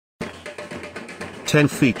10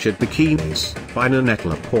 Featured Bikinis, by Nanette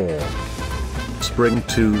Lepore. Spring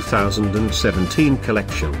 2017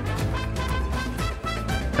 collection.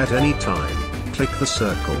 At any time, click the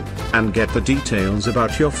circle, and get the details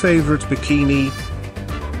about your favorite bikini.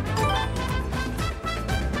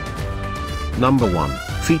 Number 1,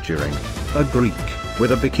 featuring a Greek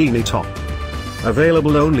with a bikini top.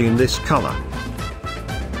 Available only in this color.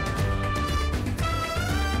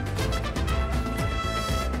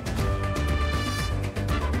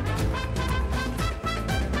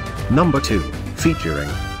 Number 2, featuring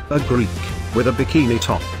a Greek with a bikini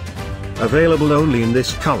top. Available only in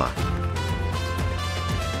this color.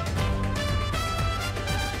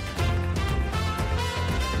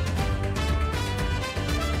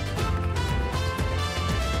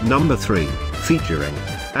 Number 3, featuring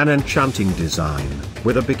an enchanting design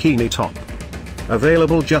with a bikini top.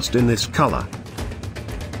 Available just in this color.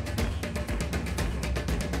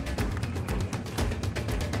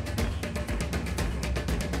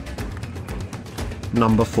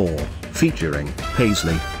 Number 4, featuring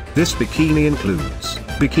paisley. This bikini includes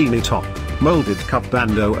bikini top, molded cup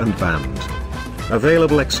bandeau and band.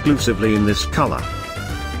 Available exclusively in this color.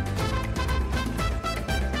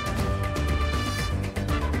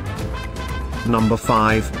 Number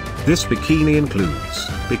 5, this bikini includes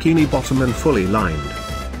bikini bottom and fully lined.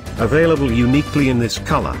 Available uniquely in this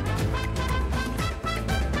color.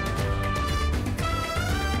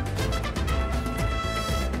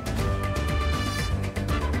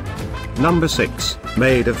 Number 6,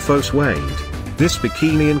 made of faux suede. This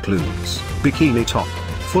bikini includes bikini top,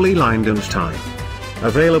 fully lined and tied.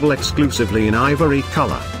 Available exclusively in ivory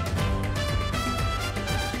color.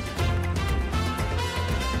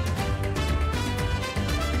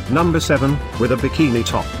 Number 7, with a bikini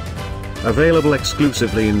top. Available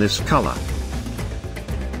exclusively in this color.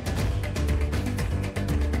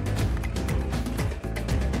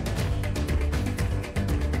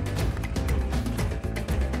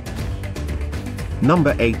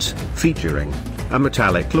 Number 8, featuring a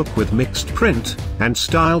metallic look with mixed print, and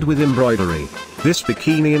styled with embroidery. This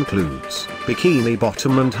bikini includes bikini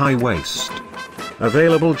bottom and high waist.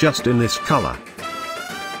 Available just in this color.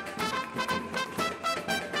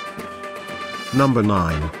 Number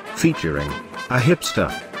 9, featuring a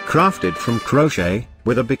hipster, crafted from crochet,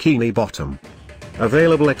 with a bikini bottom.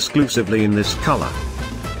 Available exclusively in this color.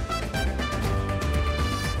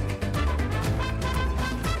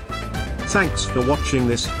 Thanks for watching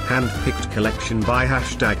this hand-picked collection by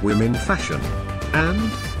 #WomenFashion. And,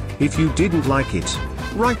 if you didn't like it,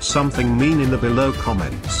 write something mean in the below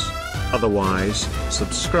comments. Otherwise,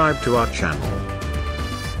 subscribe to our channel.